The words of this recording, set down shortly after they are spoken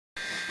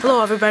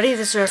Hello everybody,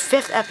 this is our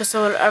 5th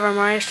episode of our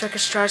Mario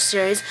Strikers Charge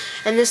series,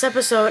 and this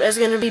episode is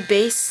going to be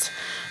based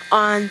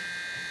on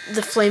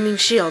the Flaming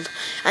Shield.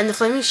 And the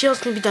Flaming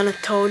Shield can be done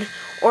with Toad,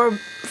 or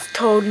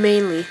Toad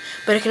mainly,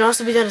 but it can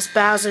also be done as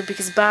Bowser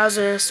because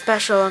Bowser's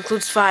special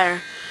includes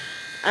fire.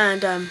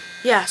 And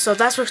yeah, so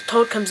that's where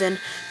Toad comes in.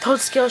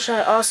 Toad's skill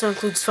shot also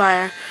includes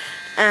fire,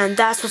 and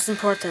that's what's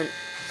important.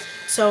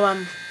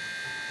 So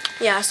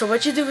yeah, so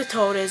what you do with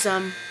Toad is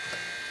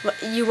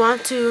you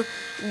want to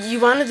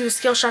do a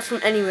skill shot from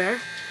anywhere,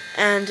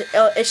 and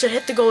it should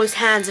hit the goalie's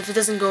hands if it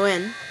doesn't go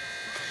in.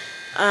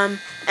 And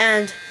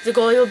the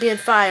goalie will be in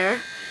fire,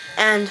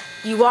 and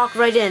you walk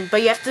right in,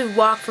 but you have to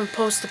walk from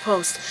post to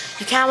post.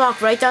 You can't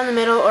walk right down the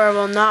middle or it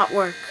will not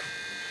work.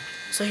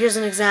 So here's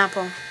an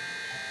example.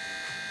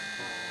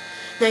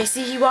 Now you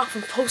see he walked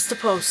from post to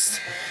post.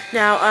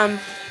 Now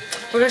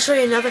we're going to show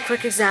you another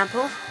quick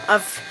example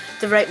of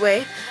the right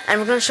way, and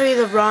we're going to show you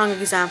the wrong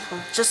example,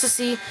 just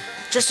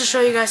to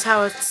show you guys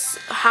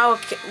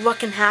what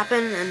can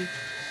happen. And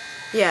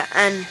yeah,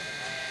 and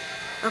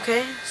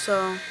okay,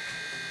 so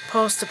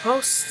post to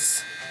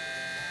posts,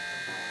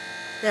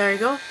 there you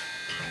go.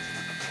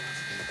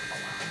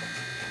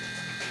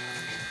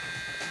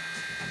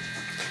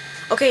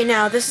 Okay,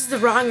 now this is the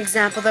wrong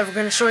example that we're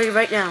going to show you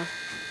right now,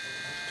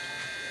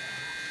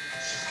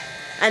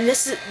 and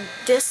this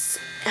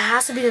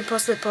has to be in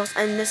post to post,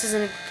 and this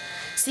is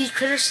see,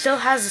 Critter still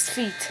has his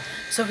feet,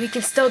 so he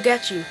can still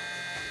get you.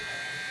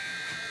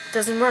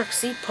 Doesn't work.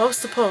 See,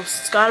 post to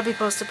post. It's gotta be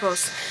post to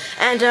post.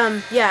 And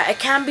yeah, it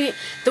can be,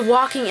 the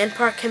walking in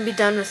part can be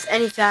done with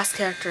any fast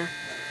character.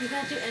 You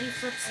can't do any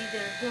flips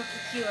either. He'll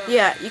kick you out.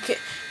 Yeah,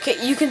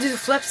 you can do the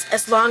flips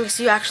as long as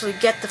you actually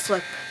get the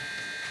flip.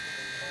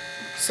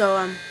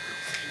 So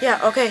yeah,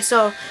 okay.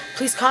 So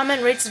please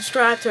comment, rate,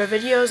 subscribe to our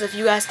videos. If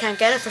you guys can't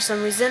get it for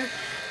some reason,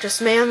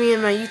 just mail me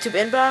in my YouTube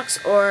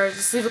inbox or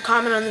just leave a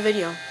comment on the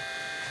video.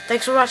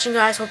 Thanks for watching,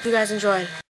 guys. Hope you guys enjoyed.